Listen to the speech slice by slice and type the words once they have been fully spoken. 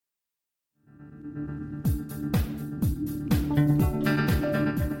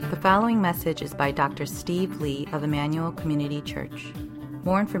following message is by Dr. Steve Lee of Emmanuel Community Church.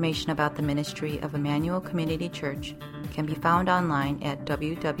 More information about the ministry of Emmanuel Community Church can be found online at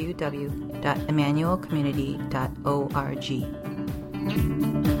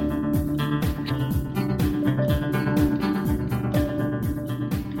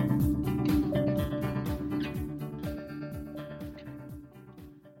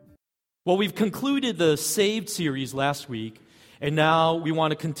Well, we've concluded the Saved series last week, and now we want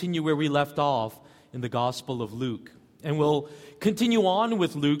to continue where we left off in the Gospel of Luke. And we'll continue on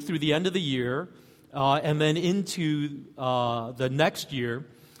with Luke through the end of the year and then into the next year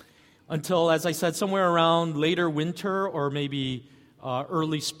until, as I said, somewhere around later winter or maybe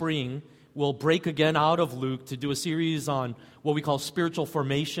early spring, we'll break again out of Luke to do a series on what we call spiritual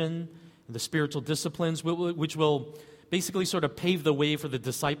formation and the spiritual disciplines, which will basically sort of pave the way for the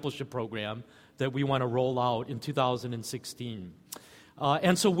discipleship program that we want to roll out in 2016.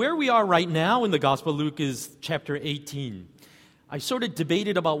 And so where we are right now in the Gospel of Luke is chapter 18. I sort of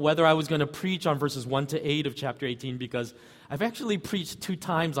debated about whether I was going to preach on verses 1 to 8 of chapter 18 because I've actually preached 2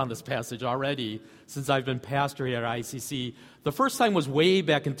 times on this passage already since I've been pastor here at ICC. The first time was way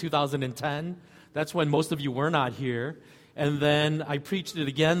back in 2010. That's when most of you were not here. And then I preached it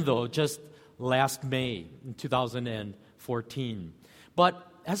again, though, just last May in 2014. But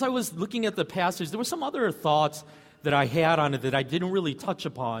as I was looking at the passage, there were some other thoughts that I had on it that I didn't really touch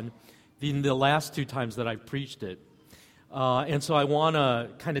upon in the last 2 times that I preached it. And so I want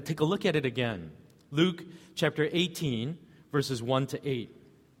to kind of take a look at it again. Luke chapter 18, verses 1 to 8.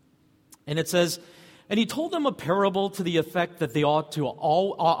 And it says, "And he told them a parable to the effect that they ought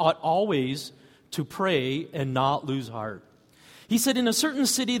always to pray and not lose heart. He said, in a certain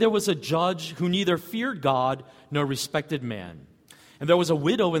city there was a judge who neither feared God nor respected man. And there was a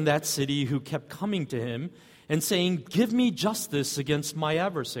widow in that city who kept coming to him and saying, 'Give me justice against my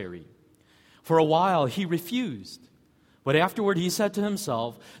adversary.' For a while he refused. But afterward he said to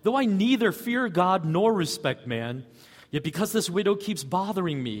himself, 'Though I neither fear God nor respect man, yet because this widow keeps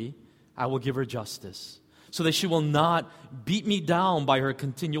bothering me, I will give her justice, so that she will not beat me down by her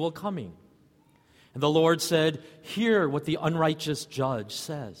continual coming.' And the Lord said, 'Hear what the unrighteous judge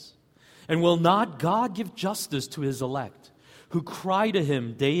says. And will not God give justice to his elect, who cry to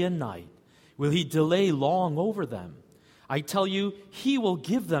him day and night? Will he delay long over them? I tell you, he will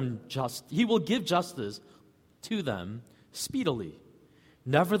give justice to them speedily.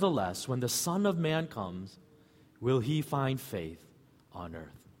 Nevertheless, when the Son of Man comes, will he find faith on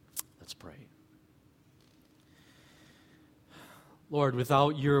earth?'" Let's pray. Lord,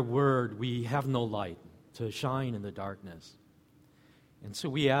 without your word, we have no light to shine in the darkness. And so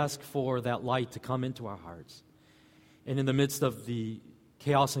we ask for that light to come into our hearts. And in the midst of the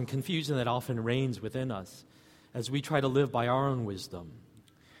chaos and confusion that often reigns within us, as we try to live by our own wisdom,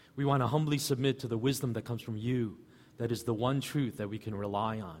 we want to humbly submit to the wisdom that comes from you, that is the one truth that we can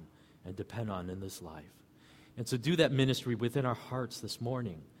rely on and depend on in this life. And so do that ministry within our hearts this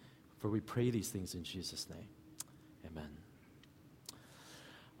morning, for we pray these things in Jesus' name. Amen.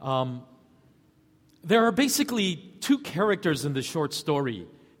 There are basically 2 characters in the short story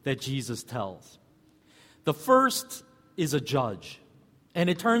that Jesus tells. The first is a judge, and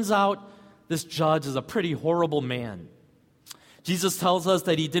it turns out this judge is a pretty horrible man. Jesus tells us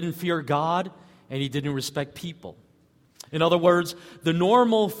that he didn't fear God and he didn't respect people. In other words, the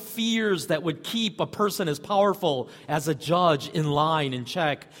normal fears that would keep a person as powerful as a judge in line, in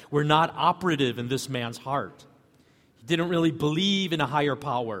check, were not operative in this man's heart. He didn't really believe in a higher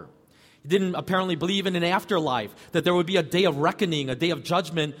power. He didn't apparently believe in an afterlife, that there would be a day of reckoning, a day of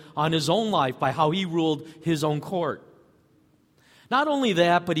judgment on his own life by how he ruled his own court. Not only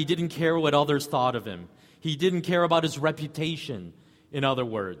that, but he didn't care what others thought of him. He didn't care about his reputation, in other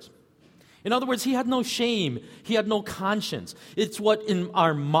words. In other words, he had no shame. He had no conscience. It's what in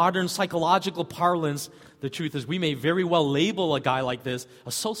our modern psychological parlance, the truth is we may very well label a guy like this a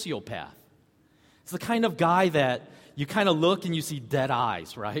sociopath. It's the kind of guy that you kind of look and you see dead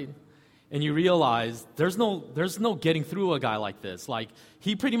eyes, right? And you realize there's no getting through a guy like this. Like,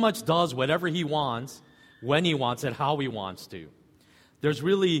 he pretty much does whatever he wants, when he wants it, how he wants to. There's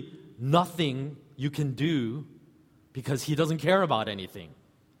really nothing you can do because he doesn't care about anything.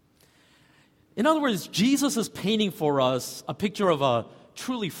 In other words, Jesus is painting for us a picture of a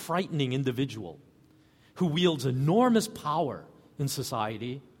truly frightening individual who wields enormous power in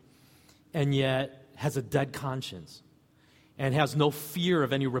society and yet has a dead conscience and has no fear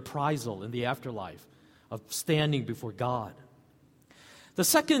of any reprisal in the afterlife, of standing before God. The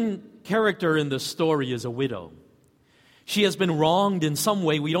second character in the story is a widow. She has been wronged in some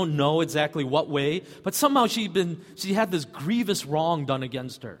way. We don't know exactly what way, but somehow she had this grievous wrong done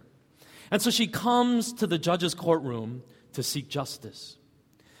against her. And so she comes to the judge's courtroom to seek justice.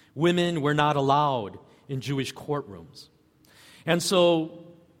 Women were not allowed in Jewish courtrooms. And so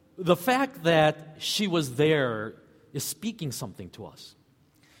the fact that she was there is speaking something to us.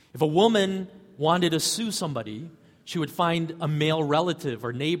 If a woman wanted to sue somebody, she would find a male relative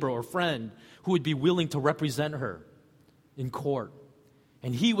or neighbor or friend who would be willing to represent her in court.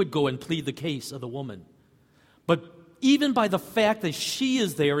 And he would go and plead the case of the woman. But even by the fact that she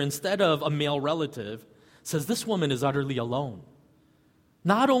is there instead of a male relative, says this woman is utterly alone.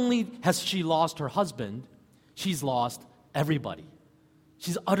 Not only has she lost her husband, she's lost everybody.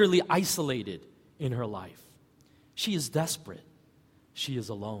 She's utterly isolated in her life. She is desperate. She is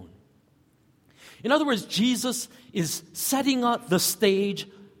alone. In other words, Jesus is setting up the stage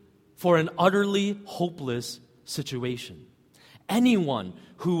for an utterly hopeless situation. Anyone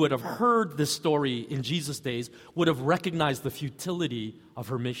who would have heard this story in Jesus' days would have recognized the futility of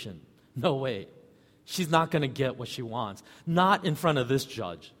her mission. No way. She's not going to get what she wants. Not in front of this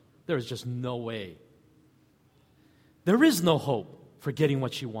judge. There is just no way. There is no hope for getting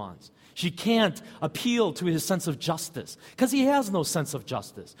what she wants. She can't appeal to his sense of justice because he has no sense of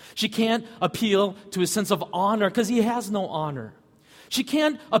justice. She can't appeal to his sense of honor because he has no honor. She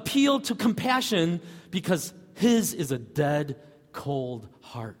can't appeal to compassion because his is a dead, cold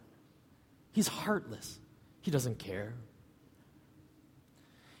heart. He's heartless. He doesn't care.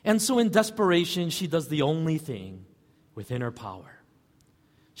 And so in desperation, she does the only thing within her power.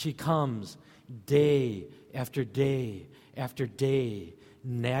 She comes day after day after day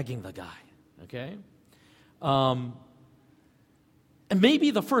nagging the guy, okay? And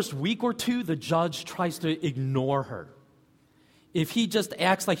maybe the first week or two, the judge tries to ignore her. If he just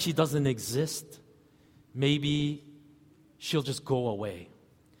acts like she doesn't exist, maybe she'll just go away.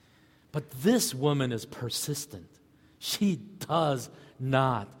 But this woman is persistent. She does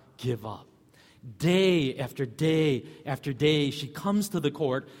not give up. Day after day after day, she comes to the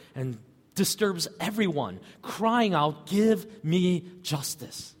court and disturbs everyone, crying out, "Give me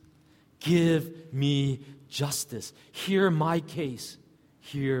justice. Give me justice. Hear my case.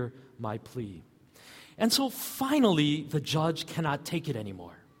 Hear my plea." And so finally, the judge cannot take it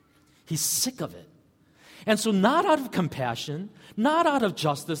anymore. He's sick of it. And so not out of compassion, not out of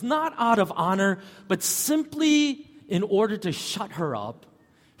justice, not out of honor, but simply in order to shut her up,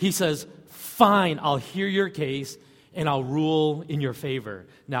 he says, "Fine, I'll hear your case and I'll rule in your favor.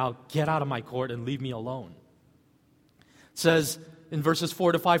 Now get out of my court and leave me alone." It says in verses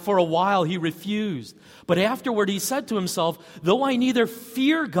 4-5, "For a while he refused, but afterward he said to himself, 'Though I neither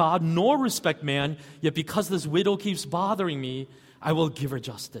fear God nor respect man, yet because this widow keeps bothering me, I will give her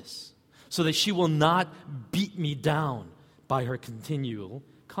justice, so that she will not beat me down by her continual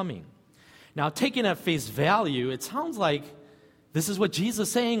coming.'" Now, taken at face value, it sounds like this is what Jesus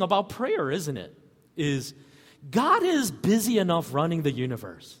is saying about prayer, isn't it? Is God is busy enough running the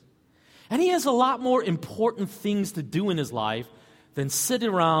universe. And he has a lot more important things to do in his life than sit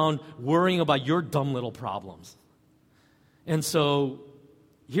around worrying about your dumb little problems. And so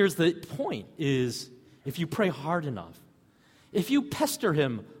here's the point is, if you pray hard enough, if you pester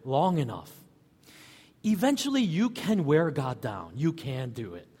him long enough, eventually you can wear God down. You can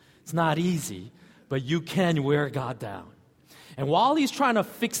do it. It's not easy, but you can wear God down. And while he's trying to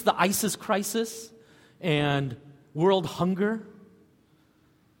fix the ISIS crisis and world hunger,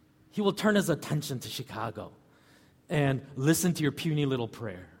 he will turn his attention to Chicago and listen to your puny little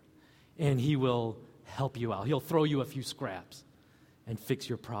prayer. And he will help you out. He'll throw you a few scraps and fix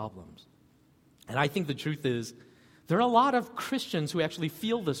your problems. And I think the truth is, there are a lot of Christians who actually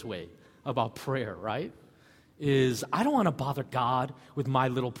feel this way about prayer, right? Is, I don't want to bother God with my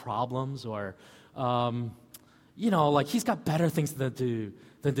little problems, or, like he's got better things than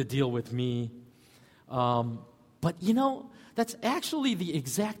to deal with me. But that's actually the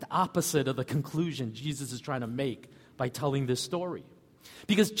exact opposite of the conclusion Jesus is trying to make by telling this story.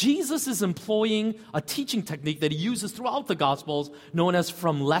 Because Jesus is employing a teaching technique that he uses throughout the Gospels known as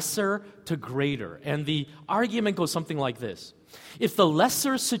from lesser to greater. And the argument goes something like this. If the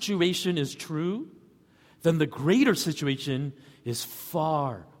lesser situation is true, then the greater situation is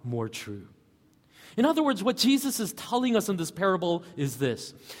far more true. In other words, what Jesus is telling us in this parable is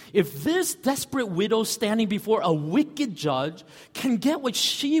this. If this desperate widow standing before a wicked judge can get what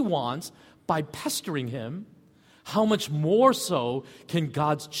she wants by pestering him, how much more so can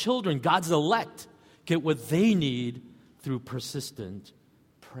God's children, God's elect, get what they need through persistent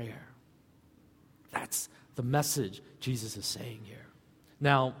prayer? That's the message Jesus is saying here.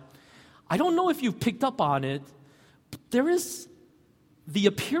 Now, I don't know if you've picked up on it, but there is the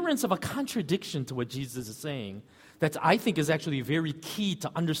appearance of a contradiction to what Jesus is saying that I think is actually very key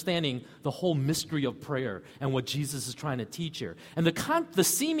to understanding the whole mystery of prayer and what Jesus is trying to teach here. And the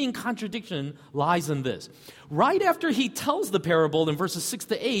seeming contradiction lies in this. Right after he tells the parable in verses 6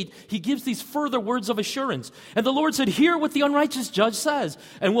 to 8, he gives these further words of assurance. And the Lord said, "Hear what the unrighteous judge says,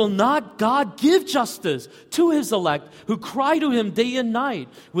 and will not God give justice to his elect who cry to him day and night?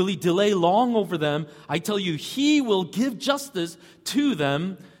 Will he delay long over them? I tell you, he will give justice to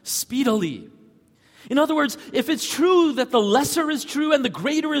them speedily." In other words, if it's true that the lesser is true and the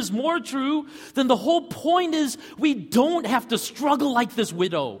greater is more true, then the whole point is we don't have to struggle like this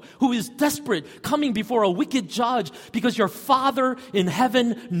widow who is desperate, coming before a wicked judge, because your Father in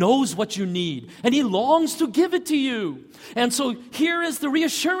heaven knows what you need and he longs to give it to you. And so here is the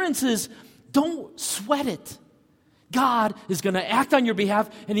reassurance is, don't sweat it. God is going to act on your behalf,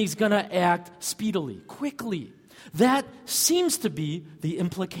 and he's going to act speedily, quickly. That seems to be the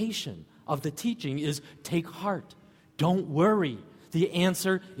implication of the teaching is take heart. Don't worry. The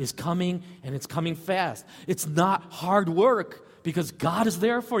answer is coming, and it's coming fast. It's not hard work because God is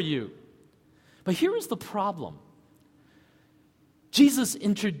there for you. But here is the problem. Jesus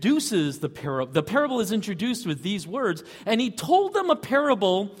introduces the parable. The parable is introduced with these words, and he told them a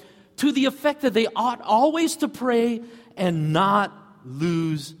parable to the effect that they ought always to pray and not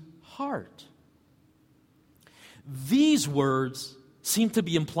lose heart. These words seem to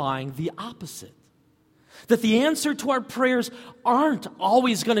be implying the opposite. That the answer to our prayers aren't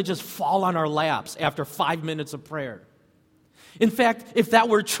always going to just fall on our laps after 5 minutes of prayer. In fact, if that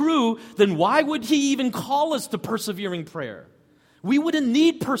were true, then why would he even call us to persevering prayer? We wouldn't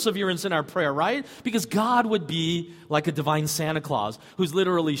need perseverance in our prayer, right? Because God would be like a divine Santa Claus who's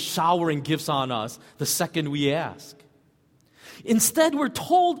literally showering gifts on us the second we ask. Instead, we're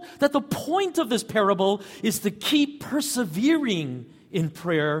told that the point of this parable is to keep persevering in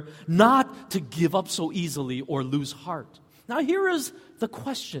prayer, not to give up so easily or lose heart. Now, here is the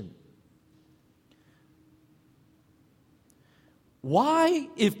question. Why,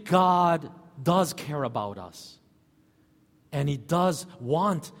 if God does care about us, and he does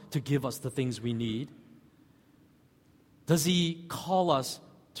want to give us the things we need, does he call us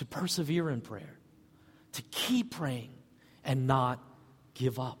to persevere in prayer, to keep praying and not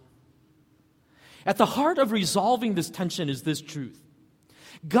give up? At the heart of resolving this tension is this truth.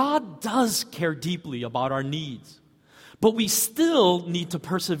 God does care deeply about our needs, but we still need to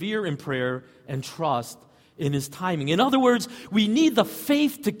persevere in prayer and trust in his timing. In other words, we need the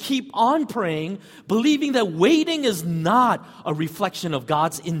faith to keep on praying, believing that waiting is not a reflection of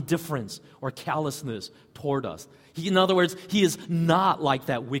God's indifference or callousness toward us. In other words, he is not like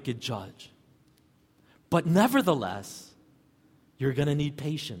that wicked judge. But nevertheless, you're going to need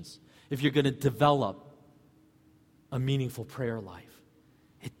patience if you're going to develop a meaningful prayer life.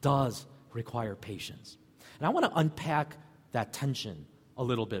 It does require patience. And I want to unpack that tension a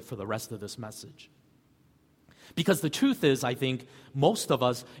little bit for the rest of this message. Because the truth is, I think, most of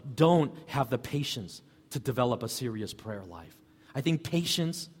us don't have the patience to develop a serious prayer life. I think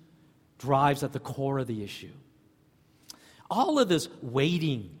patience drives at the core of the issue. All of this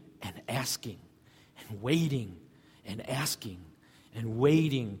waiting and asking and waiting and asking and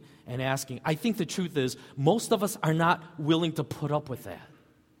waiting and asking, I think the truth is most of us are not willing to put up with that.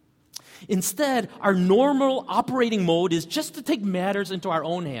 Instead, our normal operating mode is just to take matters into our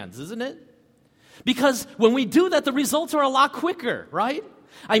own hands, isn't it? Because when we do that, the results are a lot quicker, right?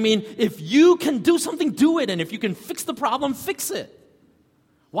 I mean, if you can do something, do it. And if you can fix the problem, fix it.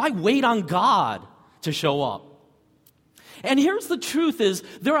 Why wait on God to show up? And here's the truth is,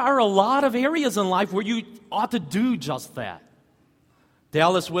 there are a lot of areas in life where you ought to do just that.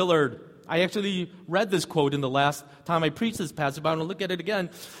 Dallas Willard, I actually read this quote in the last time I preached this passage, but I'm going to look at it again.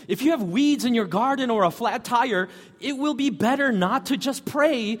 If you have weeds in your garden or a flat tire, it will be better not to just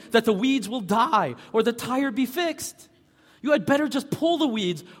pray that the weeds will die or the tire be fixed. You had better just pull the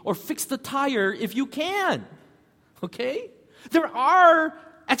weeds or fix the tire if you can. Okay? There are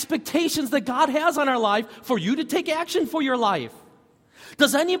expectations that God has on our life for you to take action for your life.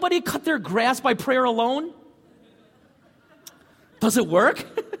 Does anybody cut their grass by prayer alone? Does it work?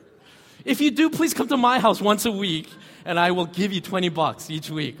 If you do, please come to my house once a week, and I will give you $20 each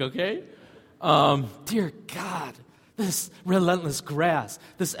week, okay? Dear God, this relentless grass,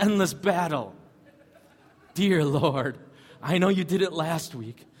 this endless battle. Dear Lord, I know you did it last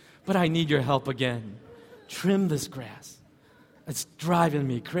week, but I need your help again. Trim this grass. It's driving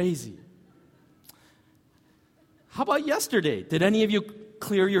me crazy. How about yesterday? Did any of you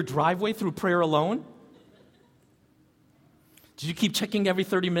clear your driveway through prayer alone? Did you keep checking every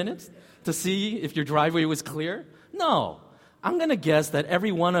 30 minutes to see if your driveway was clear? No. I'm going to guess that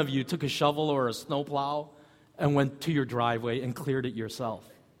every one of you took a shovel or a snowplow and went to your driveway and cleared it yourself,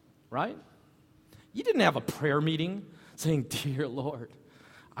 right? You didn't have a prayer meeting saying, "Dear Lord,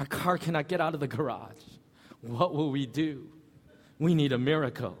 our car cannot get out of the garage. What will we do? We need a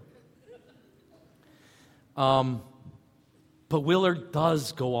miracle." But Willard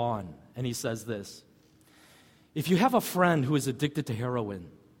does go on, and he says this: if you have a friend who is addicted to heroin,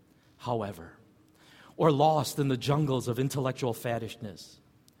 however, or lost in the jungles of intellectual faddishness,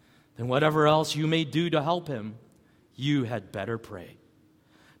 then whatever else you may do to help him, you had better pray.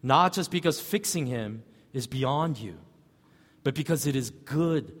 Not just because fixing him is beyond you, but because it is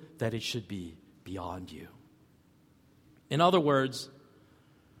good that it should be beyond you. In other words,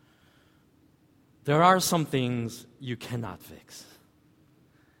 there are some things you cannot fix.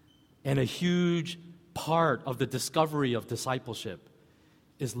 And a huge part of the discovery of discipleship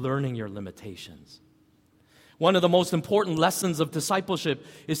is learning your limitations. One of the most important lessons of discipleship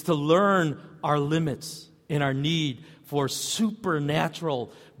is to learn our limits and our need for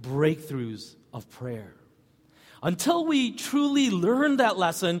supernatural breakthroughs of prayer. Until we truly learn that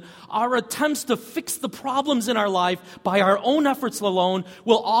lesson, our attempts to fix the problems in our life by our own efforts alone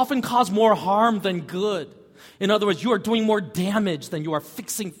will often cause more harm than good. In other words, you are doing more damage than you are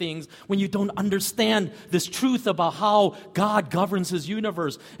fixing things when you don't understand this truth about how God governs His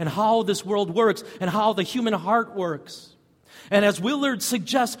universe and how this world works and how the human heart works. And as Willard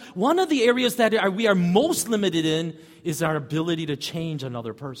suggests, one of the areas that we are most limited in is our ability to change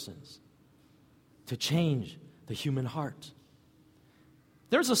another person's, to change the human heart.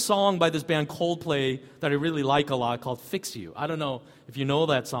 There's a song by this band Coldplay that I really like a lot called "Fix You." I don't know if you know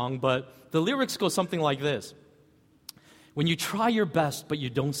that song, but the lyrics go something like this: when you try your best but you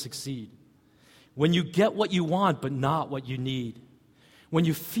don't succeed, when you get what you want but not what you need, when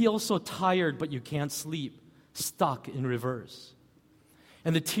you feel so tired but you can't sleep, stuck in reverse,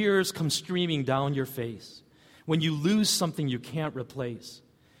 and the tears come streaming down your face, when you lose something you can't replace,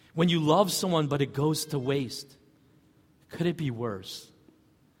 when you love someone but it goes to waste, could it be worse?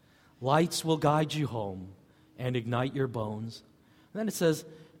 Lights will guide you home and ignite your bones. And then it says,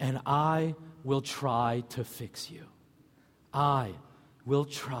 and I will try to fix you. I will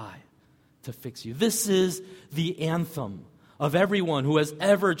try to fix you. This is the anthem of everyone who has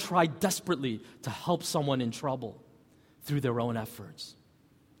ever tried desperately to help someone in trouble through their own efforts.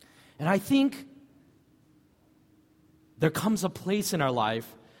 And I think there comes a place in our life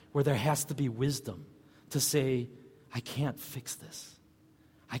where there has to be wisdom to say, I can't fix this.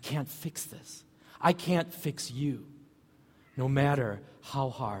 I can't fix this. I can't fix you, no matter how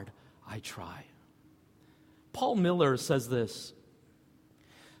hard I try. Paul Miller says this: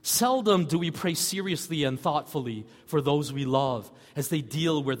 seldom do we pray seriously and thoughtfully for those we love as they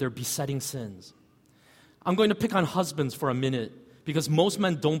deal with their besetting sins. I'm going to pick on husbands for a minute because most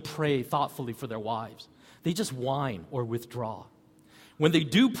men don't pray thoughtfully for their wives. They just whine or withdraw. When they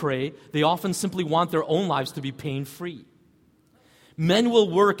do pray, they often simply want their own lives to be pain-free. Men will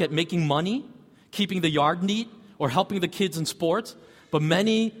work at making money, keeping the yard neat, or helping the kids in sports, but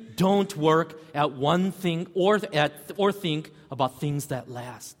many don't work at one thing or think about things that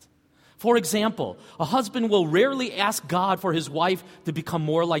last. For example, a husband will rarely ask God for his wife to become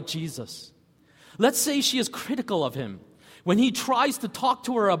more like Jesus. Let's say she is critical of him. When he tries to talk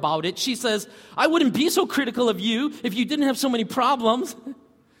to her about it, she says, I wouldn't be so critical of you if you didn't have so many problems.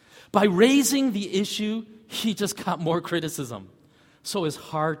 By raising the issue, he just got more criticism. So his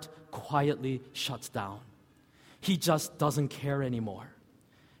heart quietly shuts down. He just doesn't care anymore.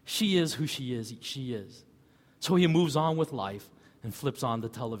 She is who she is. So he moves on with life and flips on the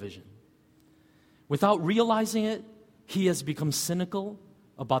television. Without realizing it, he has become cynical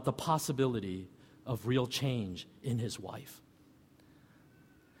about the possibility of real change in his wife.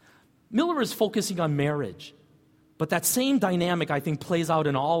 Miller is focusing on marriage, but that same dynamic, I think, plays out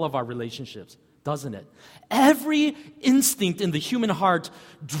in all of our relationships, doesn't it? Every instinct in the human heart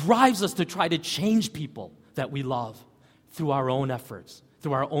drives us to try to change people that we love through our own efforts,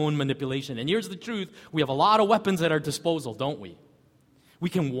 through our own manipulation. And here's the truth: we have a lot of weapons at our disposal, don't we? We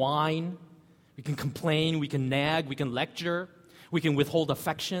can whine, we can complain, we can nag, we can lecture, we can withhold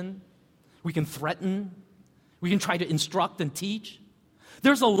affection, we can threaten, we can try to instruct and teach.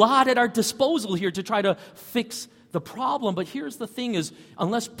 There's a lot at our disposal here to try to fix the problem. But here's the thing is,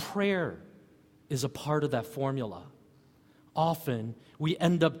 unless prayer is a part of that formula, often we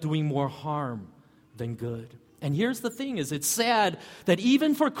end up doing more harm than good. And here's the thing is, it's sad that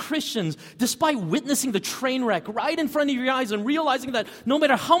even for Christians, despite witnessing the train wreck right in front of your eyes and realizing that no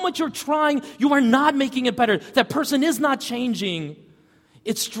matter how much you're trying, you are not making it better, that person is not changing,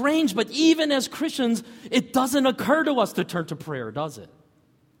 It's strange, but even as Christians, it doesn't occur to us to turn to prayer, does it?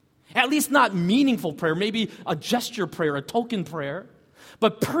 At least not meaningful prayer, maybe a gesture prayer, a token prayer.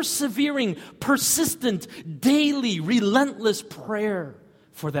 But persevering, persistent, daily, relentless prayer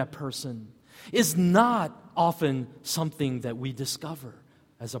for that person is not often something that we discover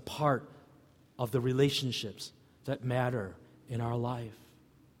as a part of the relationships that matter in our life.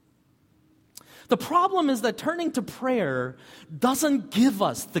 The problem is that turning to prayer doesn't give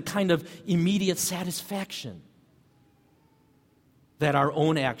us the kind of immediate satisfaction that our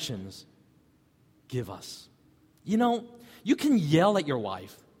own actions give us. You know, you can yell at your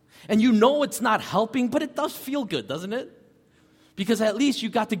wife, and you know it's not helping, but it does feel good, doesn't it? Because at least you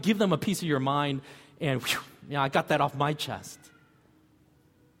got to give them a piece of your mind, and I got that off my chest.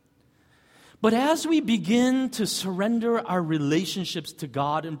 But as we begin to surrender our relationships to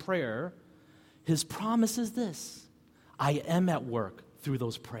God in prayer, His promise is this: I am at work through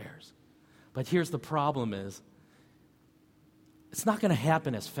those prayers. But here's the problem is, it's not going to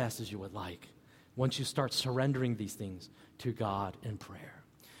happen as fast as you would like once you start surrendering these things to God in prayer.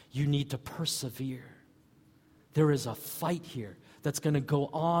 You need to persevere. There is a fight here that's going to go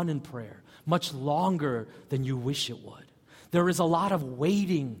on in prayer much longer than you wish it would. There is a lot of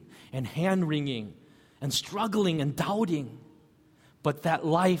waiting and hand-wringing and struggling and doubting. But that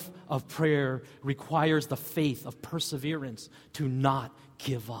life of prayer requires the faith of perseverance to not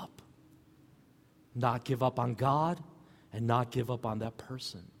give up. Not give up on God and not give up on that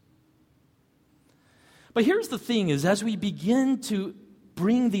person. But here's the thing is, as we begin to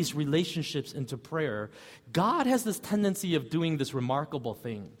bring these relationships into prayer, God has this tendency of doing this remarkable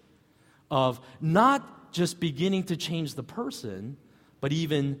thing of not just beginning to change the person, but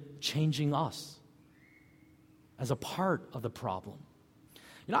even changing us as a part of the problem.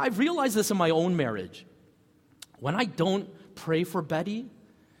 You know, I've realized this in my own marriage. When I don't pray for Betty,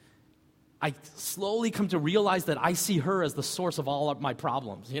 I slowly come to realize that I see her as the source of all of my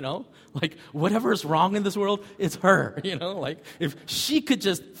problems, you know? Like, whatever is wrong in this world, it's her, you know? Like, if she could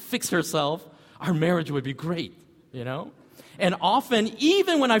just fix herself, our marriage would be great, you know? And often,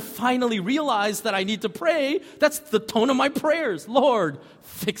 even when I finally realize that I need to pray, that's the tone of my prayers. Lord,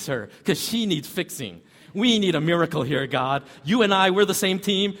 fix her, because she needs fixing. We need a miracle here, God. You and I, we're the same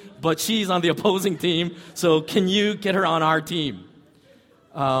team, but she's on the opposing team, so can you get her on our team?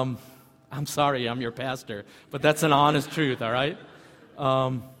 I'm sorry, I'm your pastor, but that's an honest truth, all right?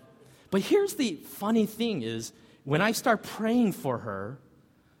 But here's the funny thing is, when I start praying for her,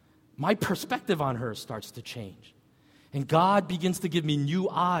 my perspective on her starts to change. And God begins to give me new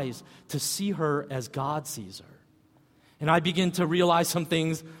eyes to see her as God sees her. And I begin to realize some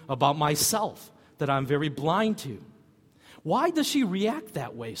things about myself that I'm very blind to. Why does she react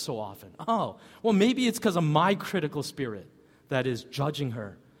that way so often? Oh, well, maybe it's because of my critical spirit that is judging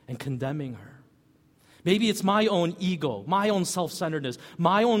her and condemning her. Maybe it's my own ego, my own self-centeredness,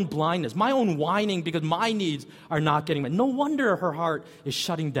 my own blindness, my own whining because my needs are not getting met. No wonder her heart is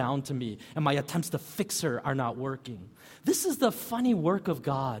shutting down to me and my attempts to fix her are not working. This is the funny work of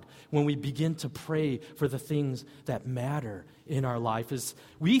God when we begin to pray for the things that matter in our life. Is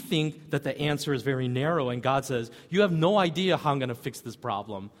we think that the answer is very narrow, and God says, you have no idea how I'm going to fix this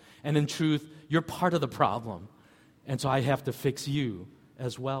problem. And in truth, you're part of the problem. And so I have to fix you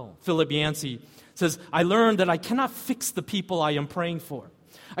as well. Philip Yancey says, I learned that I cannot fix the people I am praying for.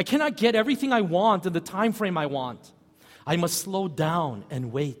 I cannot get everything I want in the time frame I want. I must slow down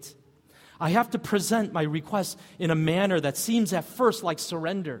and wait. I have to present my requests in a manner that seems at first like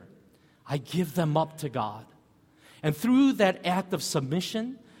surrender. I give them up to God. And through that act of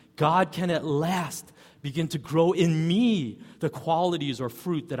submission, God can at last begin to grow in me the qualities or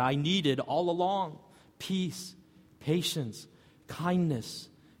fruit that I needed all along. Peace, patience, kindness,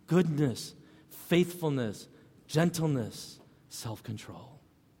 goodness, faithfulness, gentleness, self-control.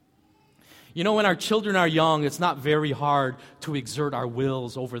 You know, when our children are young, it's not very hard to exert our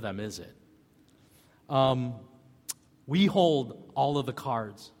wills over them, is it? We hold all of the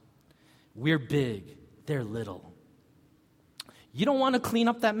cards. We're big, they're little. You don't want to clean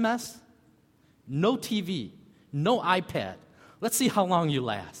up that mess? No TV, no iPad. Let's see how long you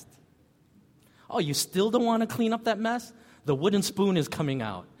last. Oh, you still don't want to clean up that mess? The wooden spoon is coming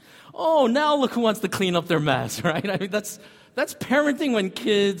out. Oh, now look who wants to clean up their mess, right? I mean, that's parenting when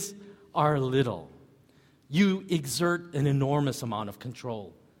kids are little. You exert an enormous amount of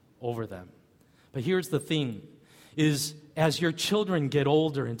control over them. But here's the thing, is as your children get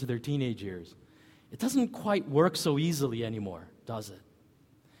older into their teenage years, it doesn't quite work so easily anymore, does it?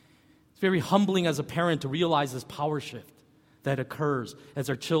 It's very humbling as a parent to realize this power shift that occurs as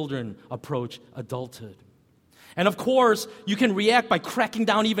our children approach adulthood. And of course, you can react by cracking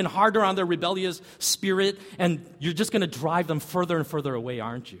down even harder on their rebellious spirit, and you're just going to drive them further and further away,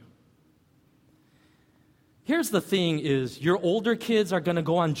 aren't you? Here's the thing is, your older kids are going to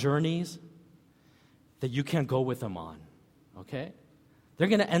go on journeys that you can't go with them on, okay? They're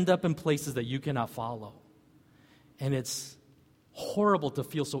going to end up in places that you cannot follow. And it's horrible to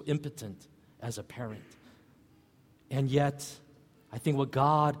feel so impotent as a parent. And yet, I think what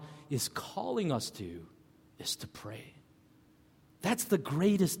God is calling us to is to pray. That's the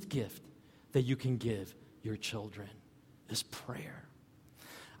greatest gift that you can give your children, is prayer.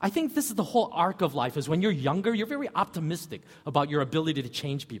 I think this is the whole arc of life, is when you're younger, you're very optimistic about your ability to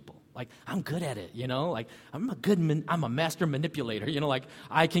change people. Like, I'm good at it, like I'm a master manipulator, like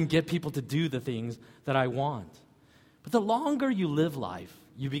I can get people to do the things that I want. But the longer you live life,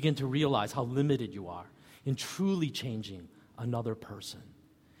 you begin to realize how limited you are in truly changing another person.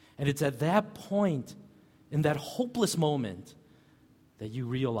 And it's at that point, in that hopeless moment, that you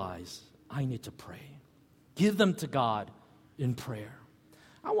realize, I need to pray. Give them to God in prayer.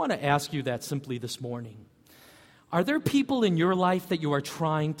 I want to ask you that simply this morning. Are there people in your life that you are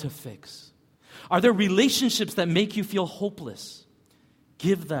trying to fix? Are there relationships that make you feel hopeless?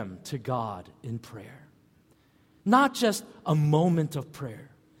 Give them to God in prayer. Not just a moment of prayer,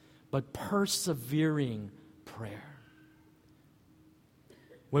 but persevering prayer.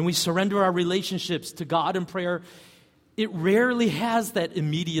 When we surrender our relationships to God in prayer, it rarely has that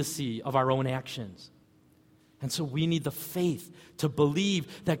immediacy of our own actions. And so we need the faith to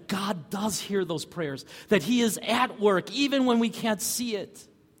believe that God does hear those prayers, that He is at work even when we can't see it,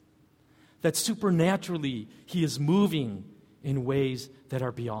 that supernaturally He is moving in ways that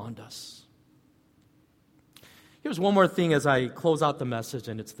are beyond us. Here's one more thing as I close out the message,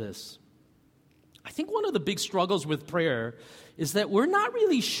 and it's this. I think one of the big struggles with prayer is that we're not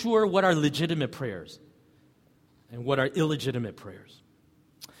really sure what are legitimate prayers and what are illegitimate prayers.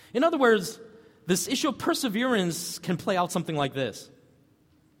 In other words, this issue of perseverance can play out something like this.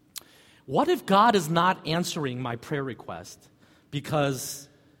 What if God is not answering my prayer request because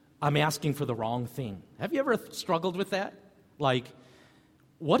I'm asking for the wrong thing? Have you ever struggled with that? Like,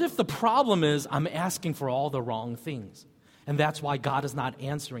 what if the problem is I'm asking for all the wrong things, and that's why God is not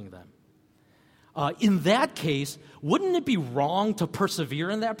answering them? In that case, wouldn't it be wrong to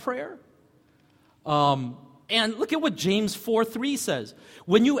persevere in that prayer? And look at what James 4:3 says.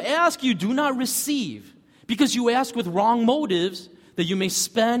 When you ask, you do not receive, because you ask with wrong motives, that you may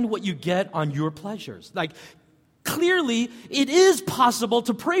spend what you get on your pleasures. Like, clearly, it is possible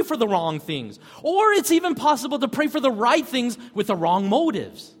to pray for the wrong things. Or it's even possible to pray for the right things with the wrong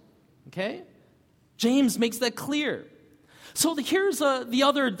motives. Okay? James makes that clear. So here's the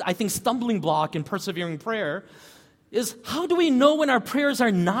other, I think, stumbling block in persevering prayer is, how do we know when our prayers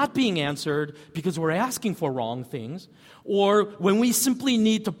are not being answered because we're asking for wrong things, or when we simply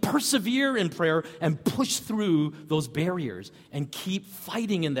need to persevere in prayer and push through those barriers and keep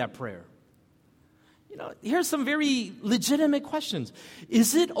fighting in that prayer? Here's some very legitimate questions.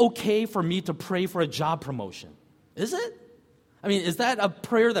 Is it okay for me to pray for a job promotion? Is it? Is that a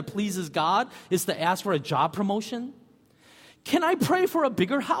prayer that pleases God, is to ask for a job promotion? Can I pray for a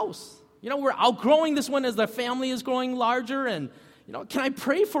bigger house? We're outgrowing this one as the family is growing larger, and, can I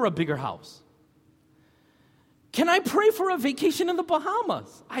pray for a bigger house? Can I pray for a vacation in the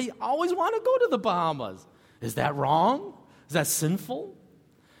Bahamas? I always want to go to the Bahamas. Is that wrong? Is that sinful?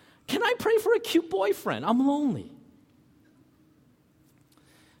 Can I pray for a cute boyfriend? I'm lonely.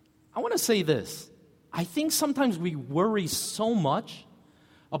 I want to say this. I think sometimes we worry so much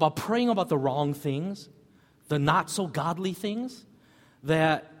about praying about the wrong things, the not so godly things,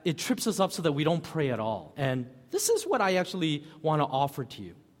 that it trips us up so that we don't pray at all. And this is what I actually want to offer to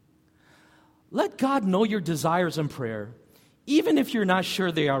you. Let God know your desires in prayer, even if you're not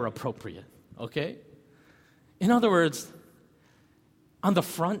sure they are appropriate, okay? In other words, on the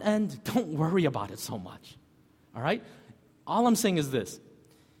front end, don't worry about it so much, all right? All I'm saying is this.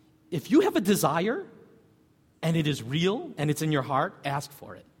 If you have a desire, and it is real, and it's in your heart, ask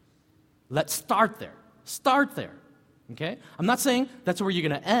for it. Let's start there. Start there. Okay? I'm not saying that's where you're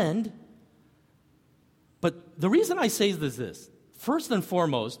going to end, but the reason I say this is this. First and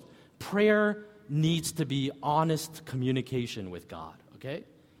foremost, prayer needs to be honest communication with God, okay?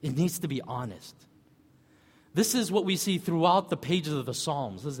 It needs to be honest. This is what we see throughout the pages of the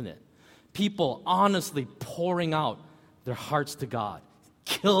Psalms, isn't it? People honestly pouring out their hearts to God.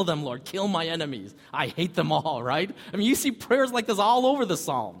 Kill them, Lord. Kill my enemies. I hate them all, right? You see prayers like this all over the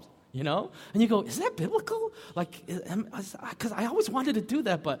Psalms. And you go, is that biblical? Because I always wanted to do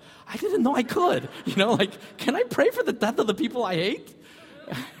that, but I didn't know I could. Can I pray for the death of the people I hate?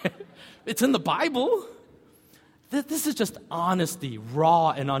 It's in the Bible. This is just honesty,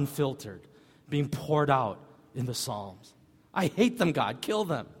 raw and unfiltered, being poured out in the Psalms. I hate them, God. Kill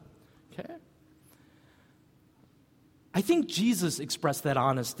them. Okay? I think Jesus expressed that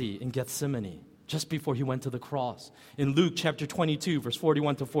honesty in Gethsemane just before he went to the cross. In Luke chapter 22, verse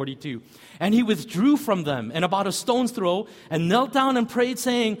 41 to 42. And he withdrew from them and about a stone's throw and knelt down and prayed,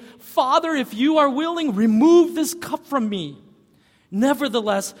 saying, Father, if you are willing, remove this cup from me.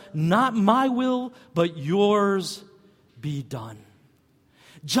 Nevertheless, not my will, but yours be done.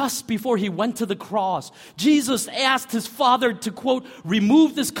 Just before he went to the cross, Jesus asked his Father to, quote,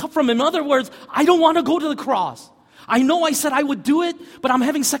 remove this cup from him. In other words, I don't want to go to the cross. I know I said I would do it, but I'm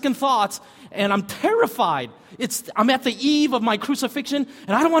having second thoughts, and I'm terrified. I'm at the eve of my crucifixion,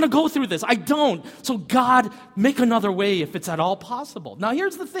 and I don't want to go through this. I don't. So God, make another way if it's at all possible. Now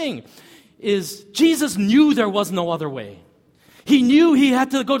here's the thing, is Jesus knew there was no other way. He knew he had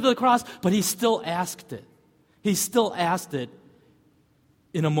to go to the cross, but he still asked it. He still asked it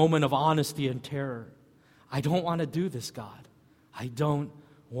in a moment of honesty and terror. I don't want to do this, God. I don't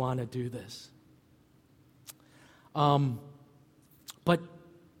want to do this. But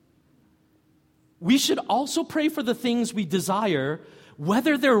we should also pray for the things we desire,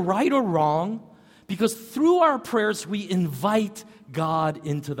 whether they're right or wrong, because through our prayers we invite God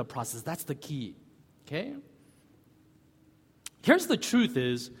into the process. That's the key. Okay? Here's the truth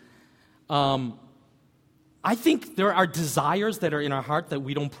is, I think there are desires that are in our heart that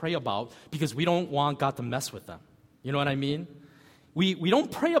we don't pray about because we don't want God to mess with them. You know what I mean? We don't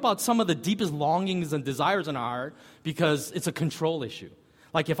pray about some of the deepest longings and desires in our heart because it's a control issue.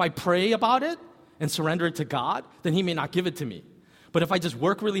 Like if I pray about it and surrender it to God, then he may not give it to me. But if I just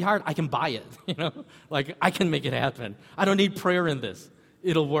work really hard, I can buy it. You know, like I can make it happen. I don't need prayer in this.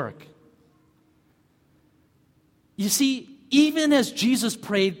 It'll work. You see, even as Jesus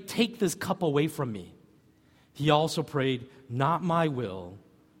prayed, take this cup away from me, he also prayed, not my will,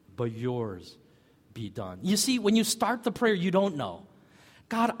 but yours be done. You see, when you start the prayer, you don't know.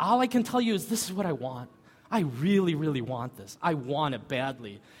 God, all I can tell you is this is what I want. I really, really want this. I want it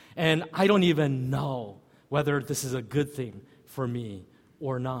badly. And I don't even know whether this is a good thing for me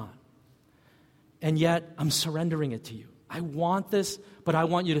or not. And yet, I'm surrendering it to you. I want this, but I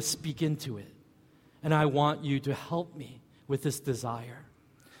want you to speak into it. And I want you to help me with this desire.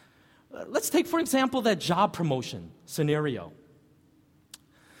 Let's take, for example, that job promotion scenario.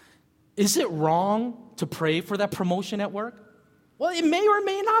 Is it wrong to pray for that promotion at work? Well, it may or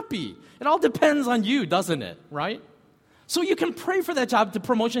may not be. It all depends on you, doesn't it? Right? So you can pray for that job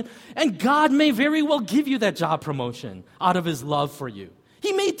promotion, and God may very well give you that job promotion out of his love for you.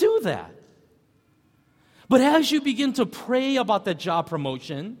 He may do that. But as you begin to pray about that job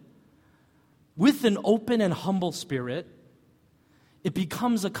promotion with an open and humble spirit, it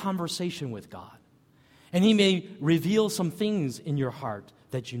becomes a conversation with God. And he may reveal some things in your heart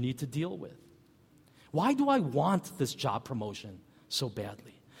that you need to deal with. Why do I want this job promotion so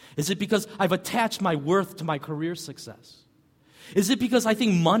badly? Is it because I've attached my worth to my career success? Is it because I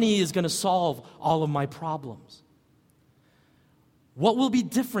think money is going to solve all of my problems? What will be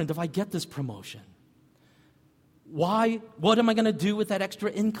different if I get this promotion? Why? What am I going to do with that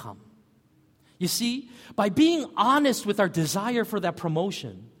extra income? You see, by being honest with our desire for that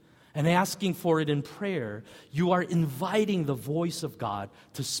promotion and asking for it in prayer, you are inviting the voice of God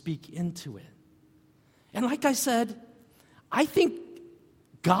to speak into it. And like I said, I think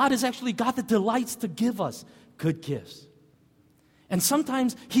God is actually God that delights to give us good gifts. And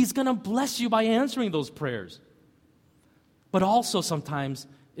sometimes he's going to bless you by answering those prayers. But also sometimes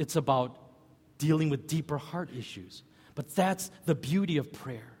it's about dealing with deeper heart issues. But that's the beauty of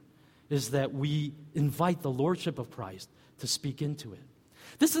prayer, is that we invite the Lordship of Christ to speak into it.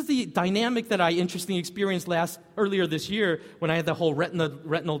 This is the dynamic that I interestingly experienced earlier this year when I had the whole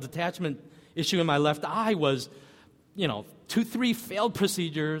retinal detachment issue in my left eye. Was, 2-3 failed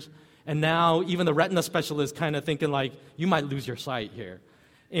procedures, and now even the retina specialist kind of thinking like, you might lose your sight here.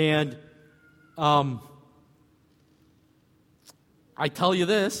 And I tell you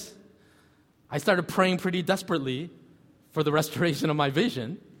this, I started praying pretty desperately for the restoration of my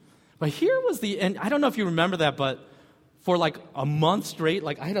vision. But here was the end. I don't know if you remember that, but for like a month straight,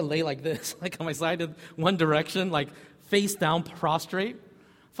 like I had to lay like this, like on my side in one direction, like face down, prostrate.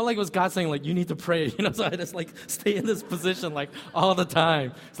 I felt like it was God saying, like, you need to pray, so I just like stay in this position like all the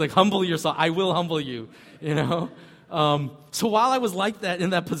time. It's like, humble yourself. I will humble you, So while I was like that,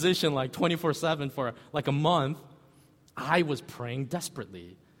 in that position, like 24/7 for like a month, I was praying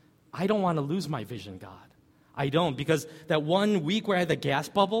desperately. I don't want to lose my vision, God. I don't, because that 1 week where I had the gas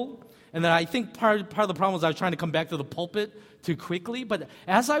bubble, and then I think part of the problem was I was trying to come back to the pulpit too quickly. But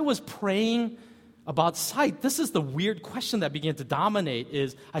as I was praying about sight, this is the weird question that began to dominate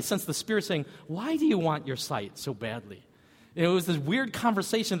is I sensed the Spirit saying, why do you want your sight so badly? It was this weird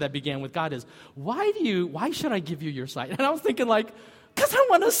conversation that began with God is, why should I give you your sight? And I was thinking like, because I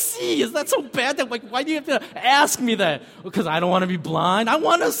want to see. Is that so bad that why do you have to ask me that? Because I don't want to be blind. I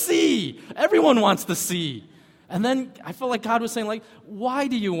want to see. Everyone wants to see. And then I felt like God was saying like, why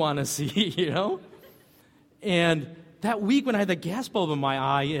do you want to see, And that week when I had the gas bulb in my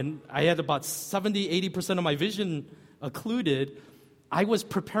eye and I had about 70-80% of my vision occluded, I was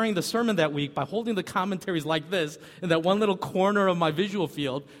preparing the sermon that week by holding the commentaries like this in that one little corner of my visual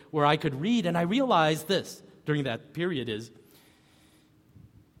field where I could read. And I realized this during that period is,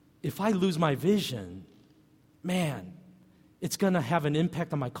 if I lose my vision, man, it's going to have an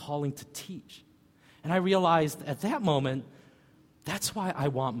impact on my calling to teach. And I realized at that moment, that's why I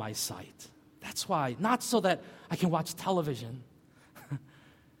want my sight. That's why, not so that I can watch television,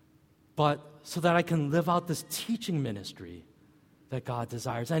 but so that I can live out this teaching ministry that God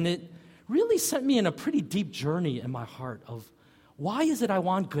desires. And it really sent me in a pretty deep journey in my heart of why is it I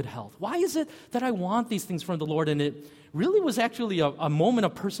want good health? Why is it that I want these things from the Lord? And it really was actually a moment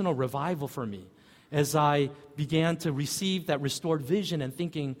of personal revival for me as I began to receive that restored vision and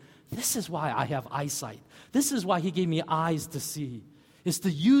thinking, this is why I have eyesight. This is why He gave me eyes to see, is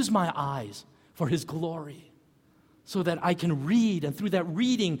to use my eyes for His glory so that I can read, and through that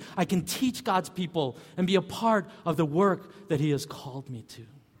reading, I can teach God's people and be a part of the work that He has called me to.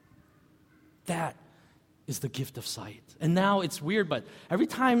 That is the gift of sight. And now it's weird, but every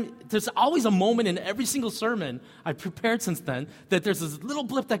time, there's always a moment in every single sermon I've prepared since then that there's this little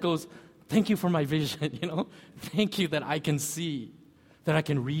blip that goes, thank you for my vision, Thank you that I can see, that I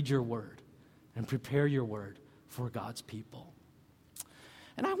can read your word and prepare your word for God's people.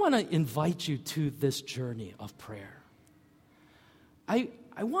 And I want to invite you to this journey of prayer. I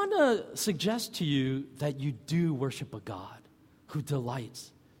want to suggest to you that you do worship a God who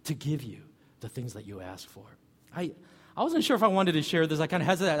delights to give you the things that you ask for. I wasn't sure if I wanted to share this. I kind of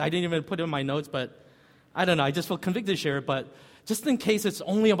hesitated. I didn't even put it in my notes, but I don't know. I just felt convicted to share it. But just in case it's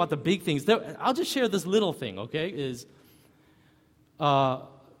only about the big things, I'll just share this little thing, okay?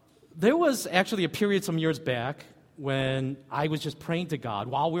 There was actually a period some years back when I was just praying to God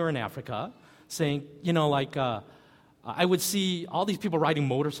while we were in Africa, saying, I would see all these people riding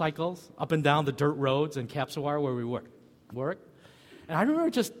motorcycles up and down the dirt roads in Kapsawar where we work. And I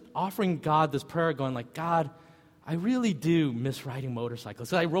remember just offering God this prayer going like, God, I really do miss riding motorcycles.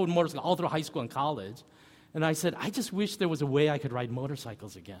 So I rode motorcycles all through high school and college. And I said, I just wish there was a way I could ride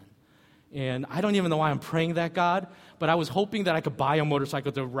motorcycles again. And I don't even know why I'm praying that, God, but I was hoping that I could buy a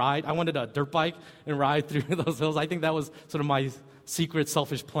motorcycle to ride. I wanted a dirt bike and ride through those hills. I think that was sort of my secret,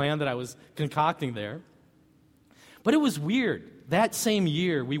 selfish plan that I was concocting there. But it was weird. That same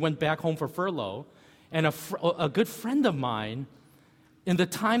year, we went back home for furlough, and a good friend of mine, in the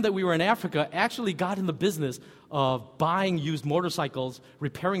time that we were in Africa, actually got in the business of buying used motorcycles,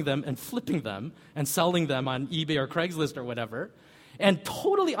 repairing them, and flipping them, and selling them on eBay or Craigslist or whatever. And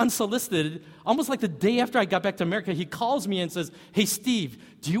totally unsolicited, almost like the day after I got back to America, he calls me and says, hey, Steve,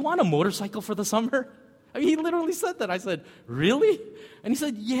 do you want a motorcycle for the summer? I mean, he literally said that. I said, really? And he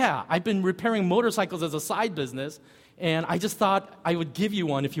said, yeah, I've been repairing motorcycles as a side business, and I just thought I would give you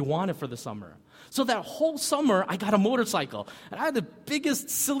one if you want it for the summer. So that whole summer, I got a motorcycle. And I had the biggest,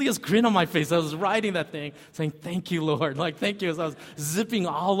 silliest grin on my face. I was riding that thing, saying, thank you, Lord. Thank you, as I was zipping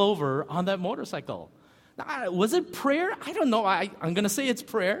all over on that motorcycle. Now, was it prayer? I don't know. I'm going to say it's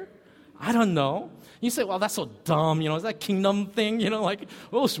prayer. I don't know. You say, well, that's so dumb. Is that kingdom thing?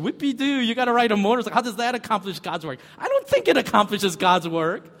 Oh, swippy-doo, you got to ride a motorcycle. How does that accomplish God's work? I don't think it accomplishes God's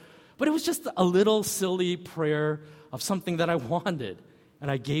work. But it was just a little silly prayer of something that I wanted. And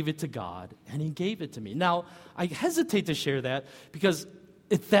I gave it to God, and He gave it to me. Now, I hesitate to share that because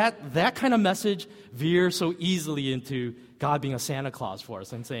that kind of message veers so easily into God being a Santa Claus for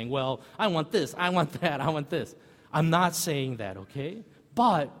us and saying, well, I want this, I want that, I want this. I'm not saying that, okay?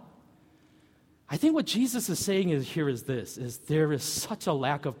 But I think what Jesus is saying is there is such a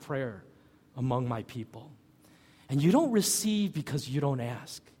lack of prayer among my people. And you don't receive because you don't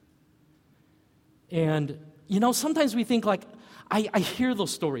ask. And, sometimes we think like, I hear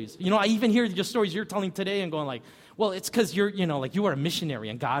those stories. I even hear your stories you're telling today and going like, well, it's because you were a missionary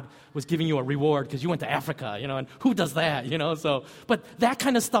and God was giving you a reward because you went to Africa, and who does that, but that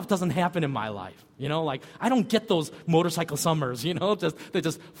kind of stuff doesn't happen in my life, I don't get those motorcycle summers, they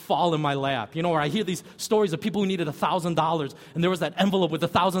just fall in my lap, or I hear these stories of people who needed $1,000 and there was that envelope with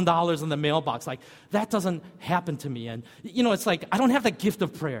 $1,000 in the mailbox, like that doesn't happen to me, and, it's like I don't have that gift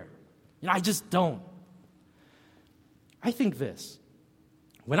of prayer, I just don't. I think this,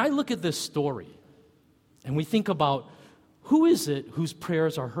 when I look at this story and we think about who is it whose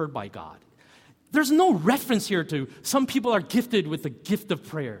prayers are heard by God. There's no reference here to some people are gifted with the gift of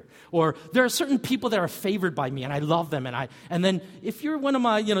prayer, or there are certain people that are favored by me and I love them, and then if you're one of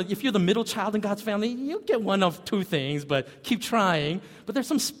my, if you're the middle child in God's family, you'll get one of two things, but keep trying. But there's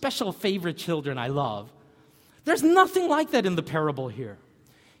some special favorite children I love. There's nothing like that in the parable here.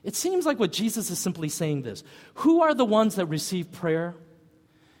 It seems like what Jesus is simply saying this. Who are the ones that receive prayer?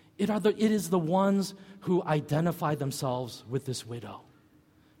 It is the ones who identify themselves with this widow,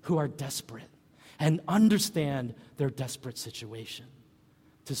 who are desperate and understand their desperate situation.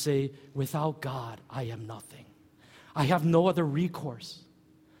 To say, without God, I am nothing. I have no other recourse.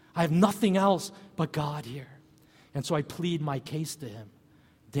 I have nothing else but God here. And so I plead my case to Him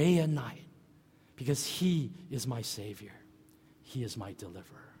day and night because He is my Savior. He is my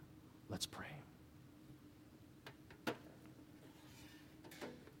deliverer. Let's pray.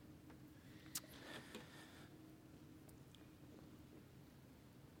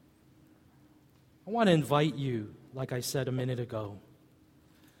 I want to invite you, like I said a minute ago,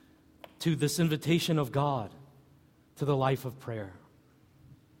 to this invitation of God to the life of prayer.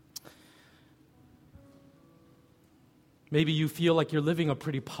 Maybe you feel like you're living a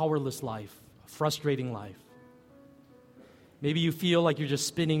pretty powerless life, a frustrating life. Maybe you feel like you're just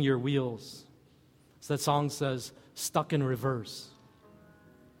spinning your wheels. As that song says, stuck in reverse.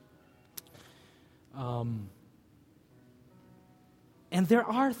 And there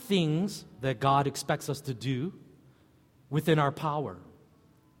are things that God expects us to do within our power.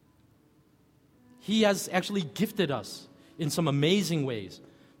 He has actually gifted us in some amazing ways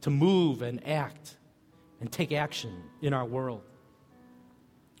to move and act and take action in our world.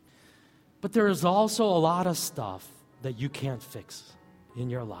 But there is also a lot of stuff that you can't fix in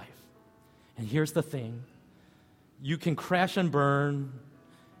your life. And here's the thing. You can crash and burn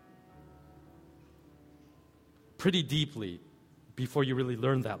pretty deeply before you really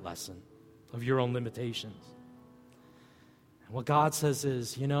learn that lesson of your own limitations. And what God says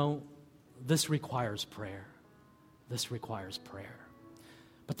is, this requires prayer. This requires prayer.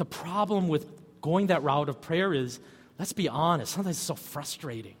 But the problem with going that route of prayer is, let's be honest, sometimes it's so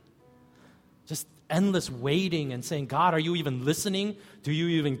frustrating. Just endless waiting and saying, God, are you even listening? Do you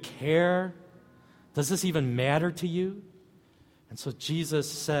even care? Does this even matter to you? And so Jesus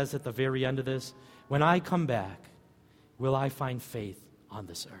says at the very end of this, when I come back, will I find faith on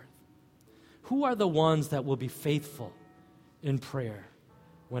this earth? Who are the ones that will be faithful in prayer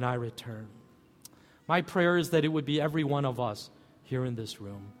when I return? My prayer is that it would be every one of us here in this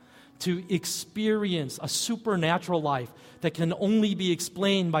room to experience a supernatural life that can only be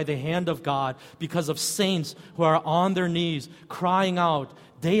explained by the hand of God because of saints who are on their knees crying out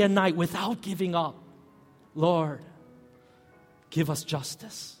day and night without giving up. Lord, give us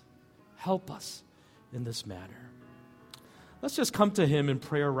justice. Help us in this matter. Let's just come to Him in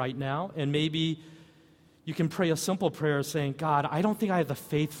prayer right now, and maybe you can pray a simple prayer saying, God, I don't think I have the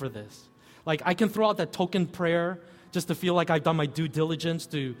faith for this. Like, I can throw out that token prayer just to feel like I've done my due diligence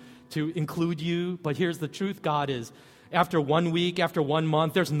to include you, but here's the truth, God, is after 1 week, after 1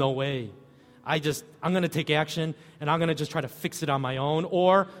 month, there's no way. I'm going to take action, and I'm going to just try to fix it on my own,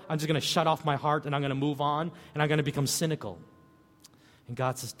 or I'm just going to shut off my heart, and I'm going to move on, and I'm going to become cynical. And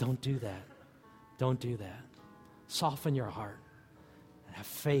God says, don't do that. Don't do that. Soften your heart and have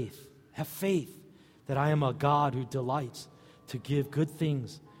faith. Have faith that I am a God who delights to give good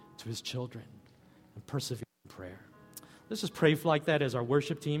things to His children and persevere in prayer. Let's just pray like that as our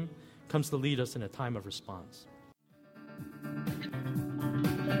worship team comes to lead us in a time of response.